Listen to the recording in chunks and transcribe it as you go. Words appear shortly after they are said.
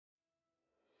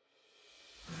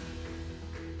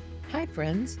Hi,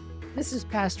 friends. This is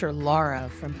Pastor Laura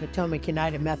from Potomac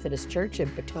United Methodist Church in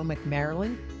Potomac,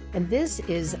 Maryland, and this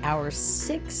is our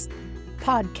sixth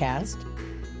podcast.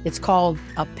 It's called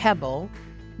A Pebble.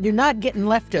 You're not getting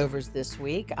leftovers this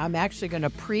week. I'm actually going to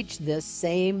preach this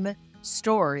same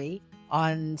story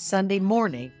on Sunday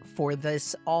morning for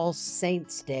this All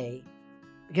Saints Day,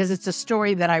 because it's a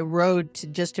story that I wrote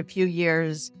just a few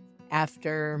years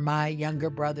after my younger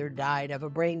brother died of a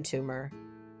brain tumor,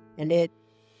 and it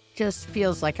just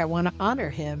feels like I want to honor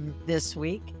him this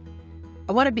week.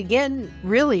 I want to begin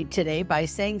really today by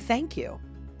saying thank you.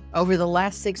 Over the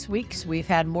last 6 weeks, we've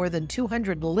had more than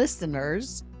 200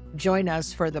 listeners join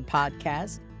us for the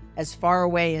podcast, as far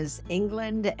away as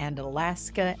England and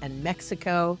Alaska and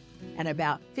Mexico and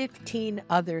about 15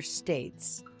 other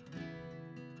states.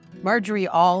 Marjorie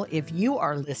All, if you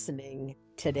are listening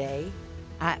today,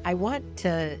 I want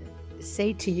to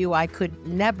say to you, I could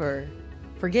never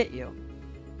forget you.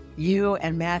 You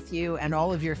and Matthew and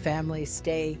all of your family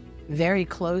stay very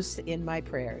close in my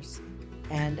prayers,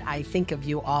 and I think of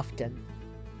you often.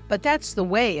 But that's the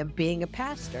way of being a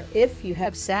pastor. If you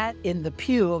have sat in the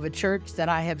pew of a church that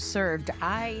I have served,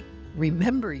 I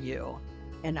remember you,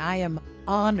 and I am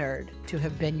honored to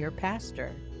have been your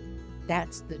pastor.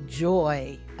 That's the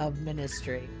joy of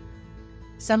ministry.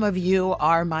 Some of you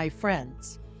are my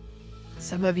friends.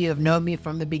 Some of you have known me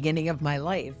from the beginning of my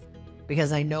life,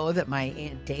 because I know that my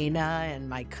Aunt Dana and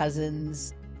my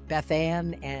cousins, Beth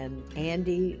Ann and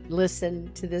Andy,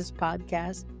 listen to this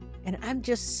podcast. And I'm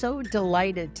just so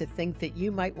delighted to think that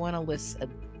you might want to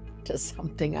listen to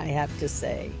something I have to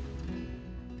say.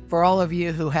 For all of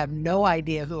you who have no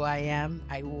idea who I am,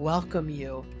 I welcome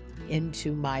you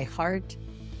into my heart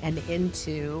and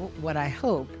into what I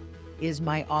hope is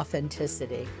my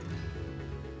authenticity.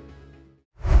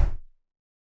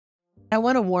 I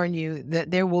want to warn you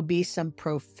that there will be some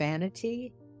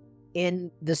profanity in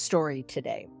the story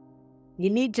today. You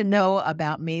need to know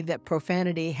about me that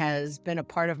profanity has been a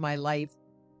part of my life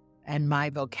and my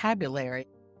vocabulary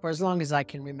for as long as I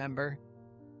can remember.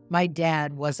 My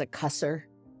dad was a cusser.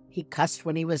 He cussed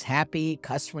when he was happy, he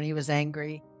cussed when he was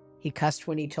angry, he cussed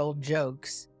when he told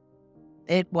jokes.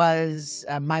 It was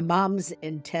my mom's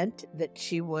intent that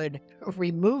she would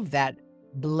remove that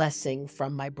blessing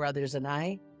from my brothers and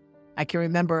I can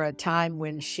remember a time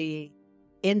when she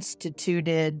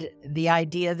instituted the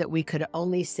idea that we could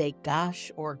only say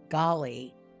gosh or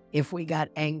golly if we got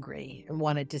angry and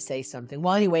wanted to say something.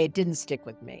 Well, anyway, it didn't stick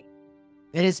with me.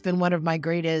 It has been one of my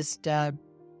greatest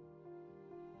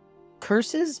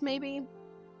curses, maybe.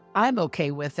 I'm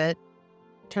okay with it.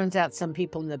 Turns out some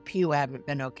people in the pew haven't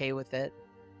been okay with it.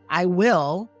 I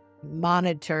will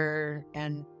monitor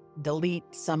and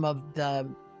delete some of the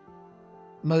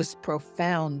most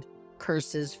profound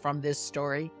curses from this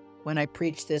story when I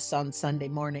preach this on Sunday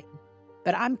morning.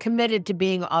 But I'm committed to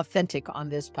being authentic on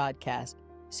this podcast.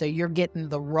 So you're getting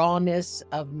the rawness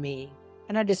of me.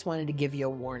 And I just wanted to give you a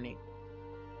warning.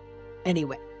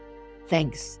 Anyway,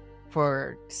 thanks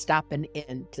for stopping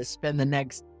in to spend the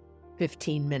next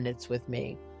 15 minutes with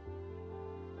me.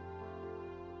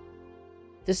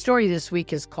 The story this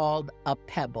week is called A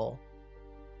Pebble.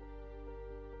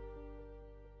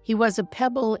 He was a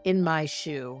pebble in my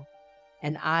shoe,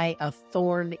 and I a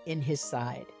thorn in his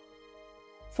side.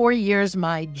 4 years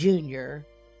my junior,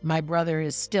 my brother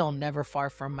is still never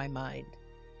far from my mind.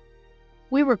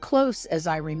 We were close, as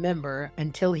I remember,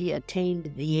 until he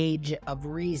attained the age of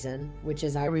reason, which,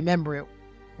 as I remember it,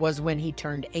 was when he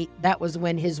turned 8. That was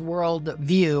when his world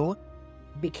view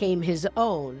became his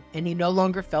own, and he no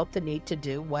longer felt the need to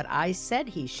do what I said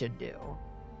he should do.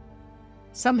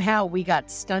 Somehow we got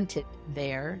stunted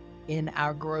there in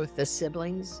our growth as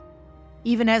siblings.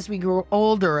 Even as we grew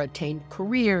older, attained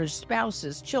careers,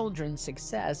 spouses, children,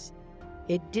 success,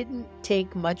 it didn't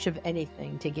take much of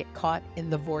anything to get caught in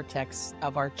the vortex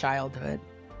of our childhood.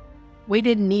 We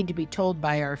didn't need to be told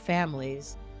by our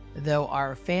families, though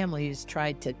our families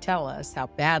tried to tell us how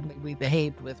badly we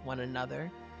behaved with one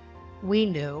another. We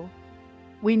knew.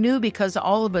 We knew because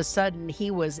all of a sudden he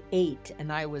was 8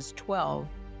 and I was 12.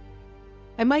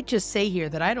 I might just say here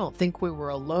that I don't think we were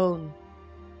alone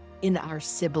in our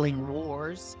sibling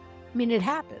wars. I mean, it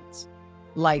happens.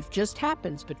 Life just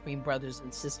happens between brothers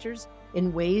and sisters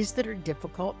in ways that are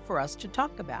difficult for us to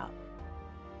talk about.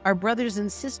 Our brothers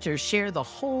and sisters share the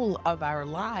whole of our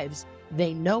lives.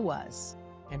 They know us,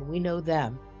 and we know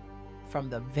them from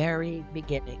the very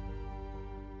beginning.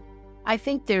 I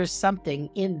think there's something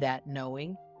in that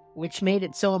knowing, which made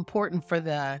it so important for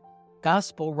the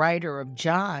gospel writer of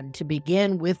John to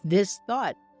begin with this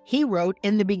thought. He wrote,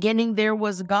 "In the beginning there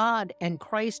was God, and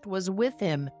Christ was with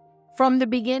him from the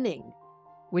beginning."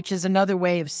 which is another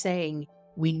way of saying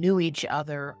we knew each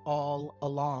other all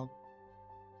along.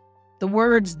 The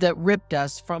words that ripped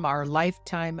us from our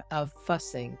lifetime of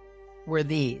fussing were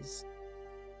these: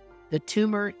 "The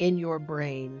tumor in your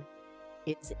brain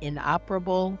is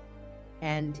inoperable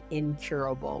and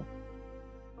incurable."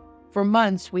 For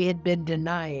months, we had been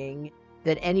denying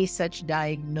that any such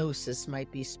diagnosis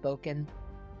might be spoken.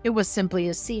 It was simply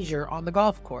a seizure on the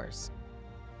golf course.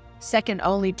 Second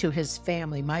only to his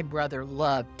family, my brother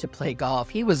loved to play golf.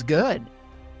 He was good.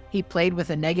 He played with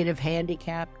a negative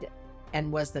handicap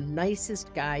and was the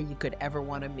nicest guy you could ever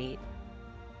want to meet.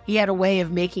 He had a way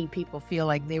of making people feel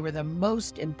like they were the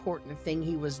most important thing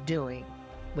he was doing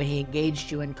when he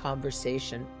engaged you in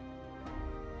conversation.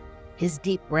 His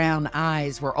deep brown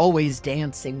eyes were always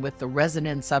dancing with the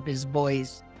resonance of his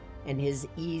voice and his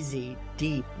easy,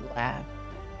 deep laugh.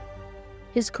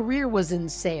 His career was in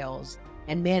sales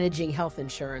and managing health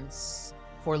insurance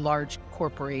for large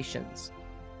corporations.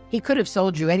 He could have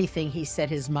sold you anything he set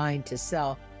his mind to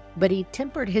sell, but he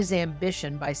tempered his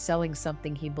ambition by selling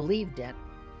something he believed in.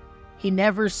 He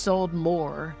never sold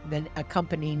more than a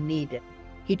company needed.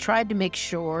 He tried to make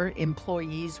sure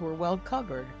employees were well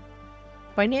covered.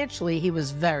 Financially, he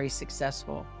was very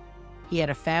successful. He had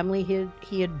a family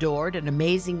he adored, an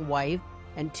amazing wife,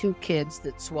 and 2 kids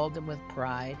that swelled him with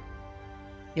pride.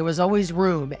 There was always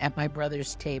room at my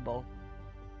brother's table.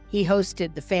 He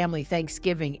hosted the family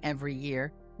Thanksgiving every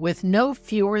year with no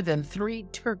fewer than 3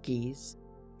 turkeys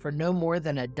for no more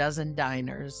than a dozen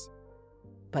diners.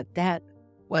 But that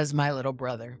was my little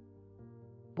brother,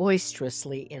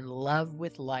 boisterously in love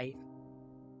with life.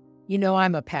 You know,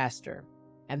 I'm a pastor,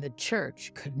 and the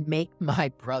church could make my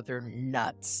brother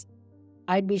nuts.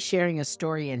 I'd be sharing a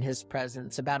story in his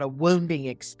presence about a wounding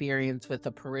experience with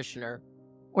a parishioner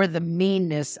or the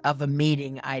meanness of a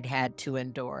meeting I'd had to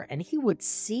endure, and he would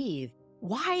seethe.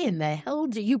 Why in the hell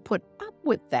do you put up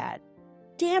with that?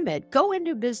 Damn it, go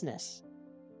into business.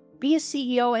 Be a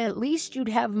CEO, at least you'd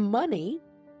have money.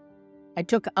 I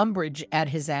took umbrage at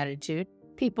his attitude.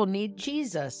 People need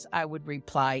Jesus, I would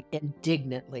reply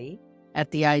indignantly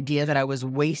at the idea that I was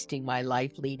wasting my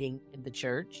life leading in the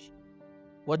church.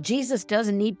 Well, Jesus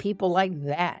doesn't need people like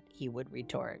that, he would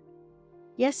retort.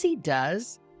 Yes, he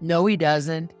does. No, he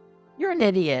doesn't. You're an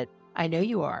idiot. I know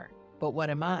you are, but what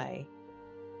am I?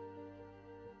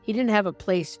 He didn't have a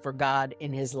place for God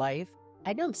in his life.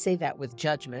 I don't say that with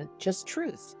judgment, just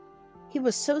truth. He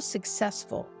was so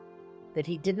successful that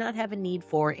he did not have a need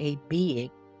for a being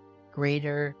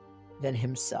greater than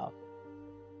himself.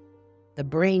 The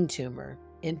brain tumor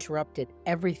interrupted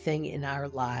everything in our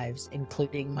lives,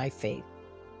 including my faith.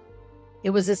 It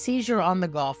was a seizure on the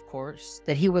golf course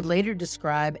that he would later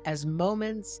describe as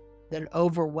moments that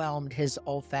overwhelmed his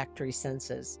olfactory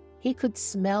senses. He could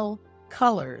smell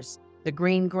colors, the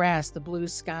green grass, the blue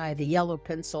sky, the yellow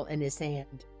pencil in his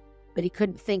hand, but he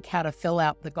couldn't think how to fill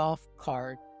out the golf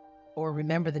card or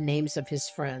remember the names of his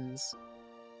friends.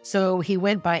 So he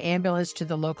went by ambulance to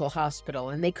the local hospital,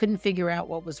 and they couldn't figure out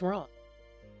what was wrong.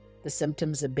 The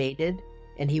symptoms abated,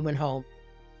 and he went home.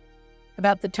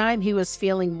 About the time he was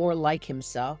feeling more like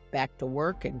himself, back to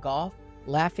work and golf,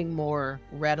 laughing more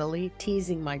readily,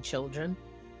 teasing my children,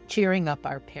 cheering up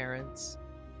our parents,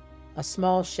 a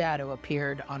small shadow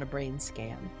appeared on a brain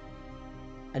scan.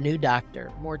 A new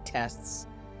doctor, more tests,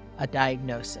 a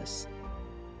diagnosis.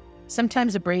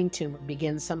 Sometimes a brain tumor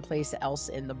begins someplace else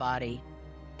in the body.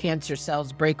 Cancer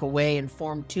cells break away and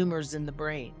form tumors in the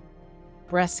brain.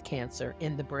 Breast cancer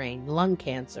in the brain, lung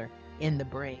cancer in the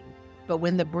brain. But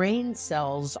when the brain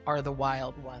cells are the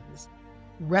wild ones,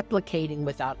 replicating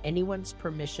without anyone's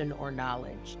permission or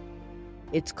knowledge,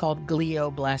 it's called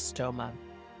glioblastoma.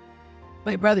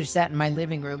 My brother sat in my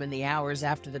living room in the hours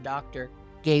after the doctor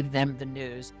gave them the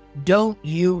news. Don't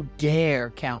you dare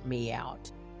count me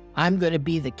out. I'm going to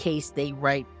be the case they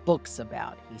write books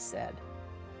about, he said.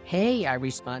 Hey, I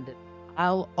responded,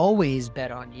 I'll always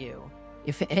bet on you.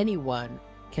 If anyone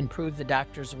can prove the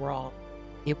doctors wrong,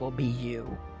 it will be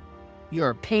you.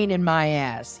 You're a pain in my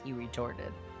ass, he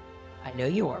retorted. I know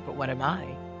you are, but what am I?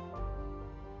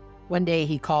 One day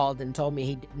he called and told me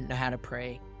he didn't know how to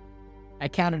pray. I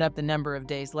counted up the number of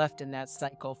days left in that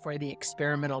cycle for the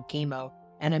experimental chemo,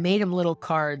 and I made him little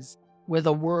cards with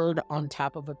a word on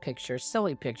top of a picture,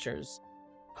 silly pictures,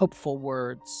 hopeful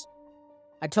words.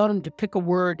 I told him to pick a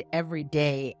word every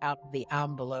day out of the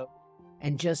envelope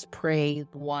and just pray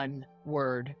one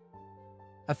word.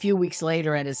 A few weeks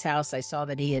later at his house, I saw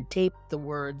that he had taped the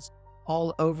words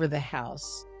all over the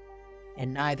house,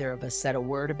 and neither of us said a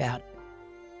word about it.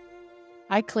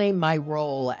 I claim my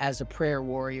role as a prayer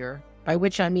warrior, by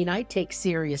which I mean I take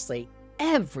seriously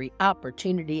every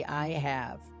opportunity I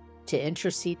have to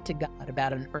intercede to God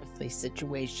about an earthly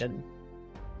situation.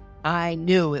 I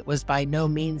knew it was by no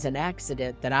means an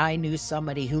accident that I knew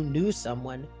somebody who knew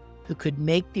someone who could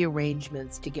make the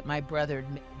arrangements to get my brother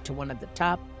admitted to one of the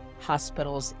top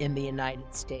hospitals in the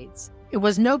United States. It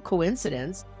was no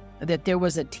coincidence that there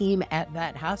was a team at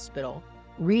that hospital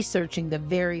researching the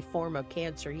very form of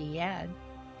cancer he had,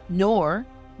 nor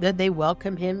that they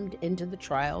welcomed him into the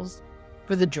trials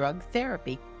for the drug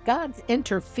therapy. God's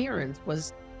interference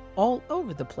was all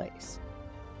over the place.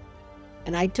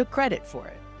 And I took credit for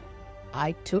it.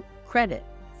 I took credit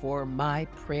for my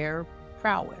prayer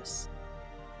prowess.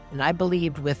 And I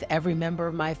believed with every member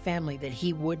of my family that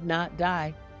he would not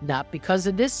die, not because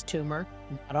of this tumor,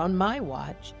 not on my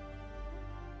watch.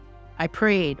 I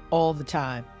prayed all the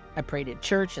time. I prayed at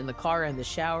church, in the car, in the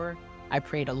shower. I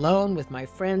prayed alone with my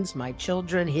friends, my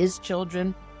children, his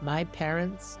children, my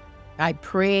parents. I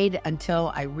prayed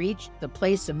until I reached the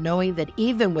place of knowing that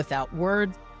even without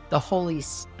words, the Holy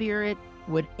Spirit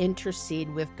would intercede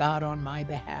with God on my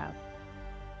behalf.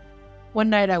 One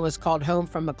night I was called home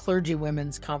from a clergy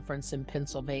women's conference in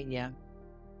Pennsylvania.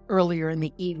 Earlier in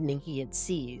the evening he had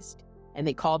seized, and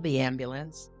they called the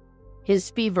ambulance. His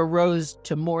fever rose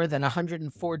to more than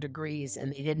 104 degrees,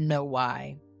 and they didn't know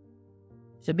why.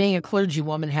 So being a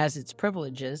clergywoman has its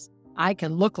privileges. I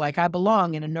can look like I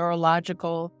belong in a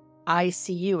neurological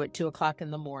ICU at 2 o'clock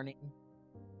in the morning.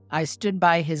 I stood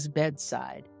by his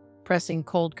bedside, pressing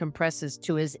cold compresses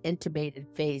to his intubated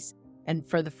face, and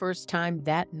for the first time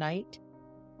that night,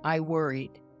 I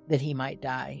worried that he might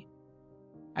die.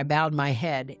 I bowed my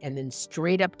head, and then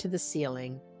straight up to the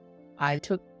ceiling, I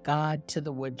took God to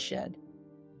the woodshed.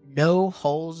 No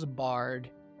holes barred,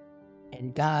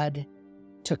 and God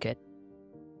took it.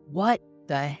 "What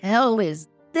the hell is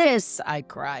this?" I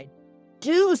cried.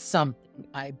 "Do something,"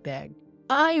 I begged.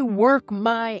 "I work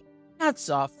my ass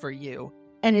off for you,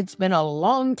 and it's been a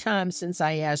long time since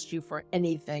I asked you for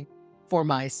anything for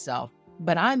myself,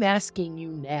 but I'm asking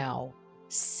you now.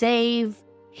 Save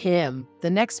him." The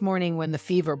next morning when the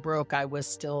fever broke, I was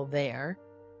still there.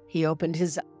 He opened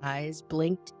his eyes,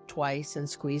 blinked twice, and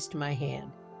squeezed my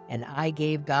hand, and I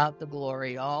gave God the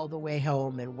glory all the way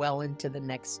home and well into the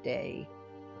next day.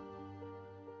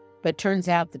 But turns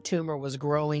out the tumor was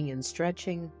growing and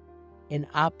stretching,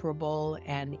 inoperable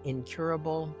and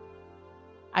incurable.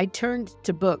 I turned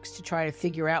to books to try to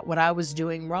figure out what I was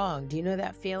doing wrong. Do you know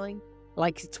that feeling?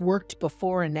 Like it's worked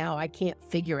before and now I can't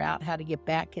figure out how to get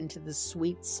back into the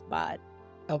sweet spot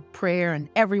of prayer, and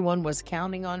everyone was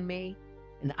counting on me,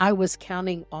 and I was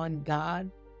counting on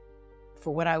God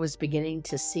for what I was beginning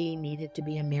to see needed to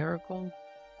be a miracle.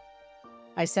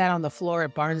 I sat on the floor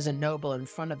at Barnes & Noble in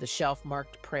front of the shelf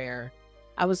marked prayer.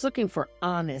 I was looking for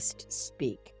honest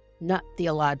speak, not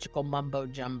theological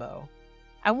mumbo-jumbo.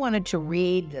 I wanted to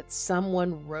read that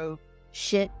someone wrote,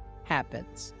 "Shit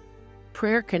happens.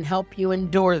 Prayer can help you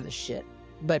endure the shit,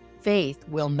 but faith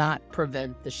will not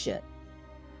prevent the shit."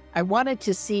 I wanted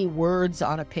to see words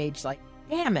on a page like,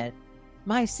 "Damn it,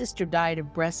 my sister died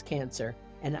of breast cancer,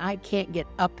 and I can't get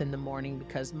up in the morning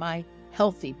because my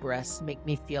healthy breasts make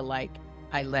me feel like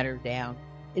I let her down."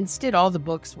 Instead, all the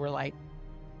books were like,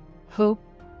 "Hope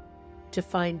to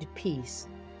find peace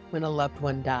when a loved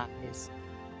one dies,"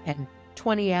 and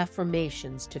 20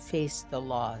 affirmations to face the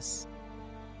loss.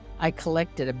 I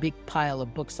collected a big pile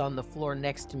of books on the floor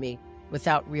next to me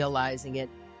without realizing it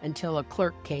until a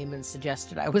clerk came and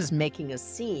suggested I was making a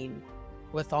scene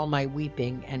with all my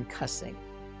weeping and cussing.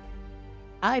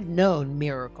 I've known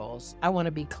miracles. I want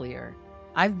to be clear.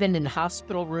 I've been in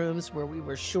hospital rooms where we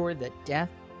were sure that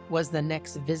death was the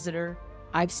next visitor.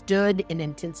 I've stood in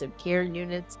intensive care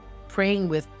units praying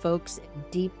with folks in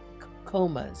deep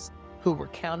comas who were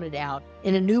counted out,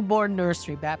 in a newborn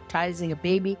nursery baptizing a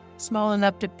baby small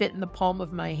enough to fit in the palm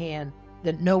of my hand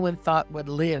that no one thought would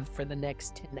live for the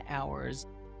next 10 hours.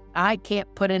 I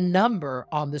can't put a number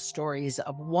on the stories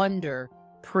of wonder,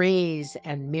 praise,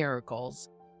 and miracles,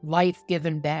 life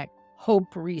given back,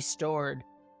 hope restored,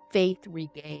 faith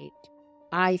regained.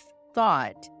 I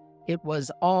thought it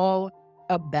was all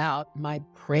about my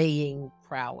praying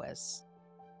prowess.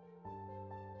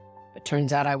 But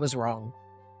turns out I was wrong.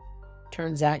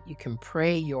 Turns out you can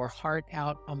pray your heart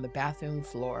out on the bathroom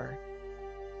floor,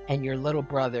 and your little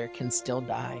brother can still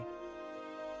die.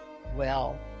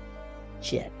 Well,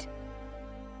 shit.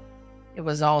 It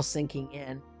was all sinking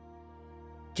in.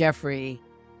 Jeffrey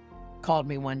called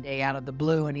me one day out of the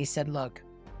blue, and he said, "Look,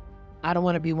 I don't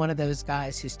want to be one of those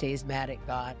guys who stays mad at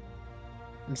God.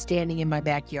 I'm standing in my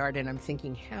backyard and I'm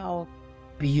thinking how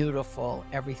beautiful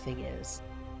everything is,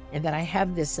 and that I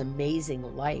have this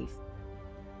amazing life.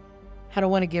 I don't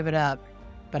want to give it up.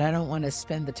 but I don't want to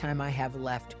spend the time I have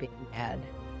left being mad.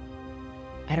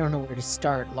 I don't know where to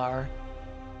start, Laura.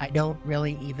 I don't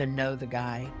really even know the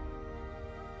guy.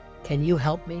 Can you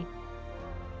help me?"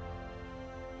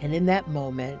 And in that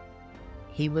moment,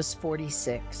 he was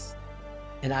 46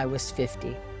 and I was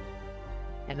 50.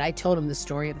 And I told him the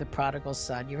story of the prodigal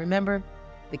son. You remember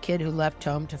the kid who left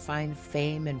home to find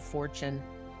fame and fortune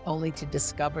only to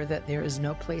discover that there is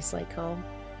no place like home?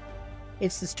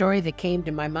 It's the story that came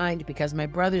to my mind because my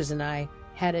brothers and I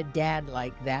had a dad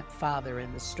like that father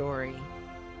in the story.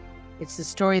 It's the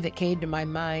story that came to my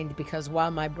mind because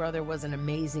while my brother was an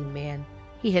amazing man,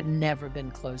 he had never been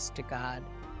close to God.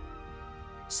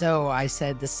 So I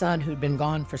said the son who'd been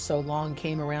gone for so long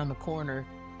came around the corner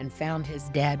and found his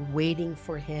dad waiting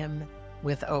for him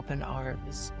with open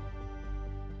arms.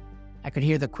 I could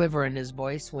hear the quiver in his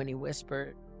voice when he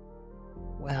whispered,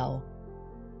 "Well."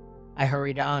 I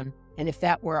hurried on, "And if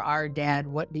that were our dad,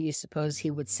 what do you suppose he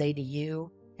would say to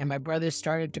you?" And my brother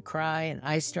started to cry, and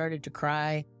I started to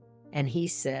cry, and he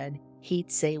said he'd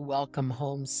say, "Welcome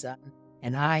home, son."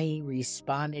 And I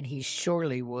responded he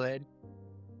surely would.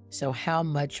 So how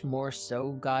much more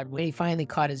so God? When he finally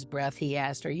caught his breath, he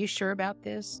asked, "Are you sure about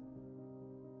this?"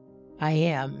 "I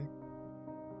am."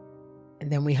 And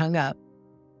then we hung up,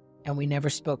 and we never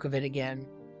spoke of it again.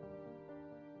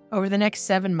 Over the next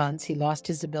 7 months, he lost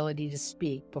his ability to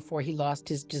speak before he lost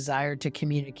his desire to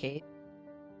communicate.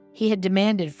 He had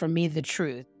demanded from me the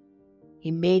truth.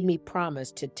 He made me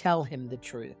promise to tell him the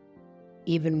truth,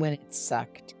 even when it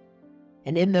sucked.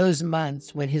 And in those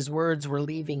months, when his words were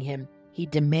leaving him, he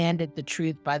demanded the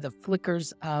truth by the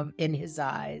flickers in his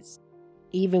eyes,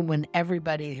 even when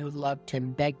everybody who loved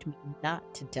him begged me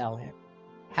not to tell him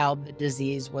how the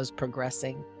disease was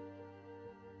progressing.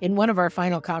 In one of our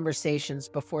final conversations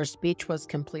before speech was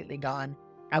completely gone,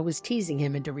 I was teasing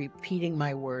him into repeating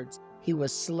my words. He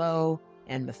was slow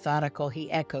and methodical.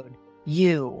 He echoed,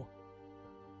 "You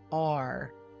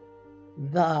are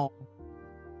the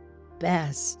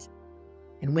best."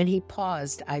 And when he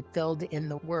paused, I filled in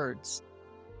the words,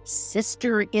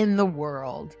 "Sister in the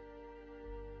world."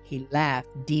 He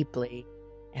laughed deeply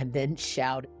and then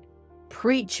shouted,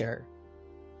 "Preacher."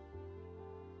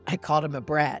 I called him a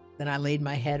brat. Then I laid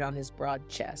my head on his broad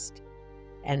chest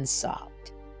and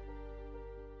sobbed.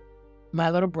 My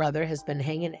little brother has been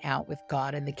hanging out with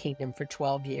God in the kingdom for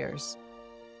 12 years.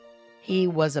 He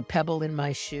was a pebble in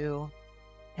my shoe,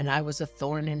 and I was a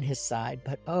thorn in his side.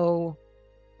 But oh,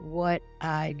 what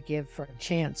I'd give for a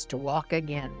chance to walk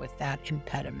again without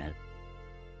impediment.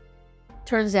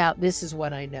 Turns out this is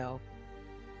what I know.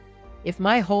 If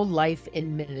my whole life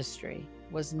in ministry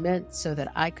was meant so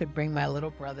that I could bring my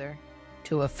little brother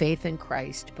to a faith in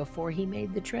Christ before he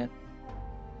made the trip,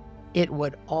 it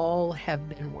would all have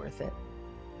been worth it.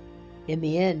 In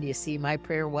the end, you see, my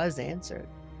prayer was answered.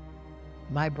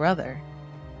 My brother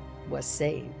was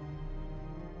saved.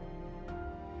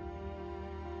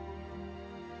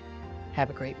 Have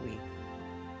a great week.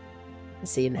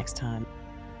 See you next time.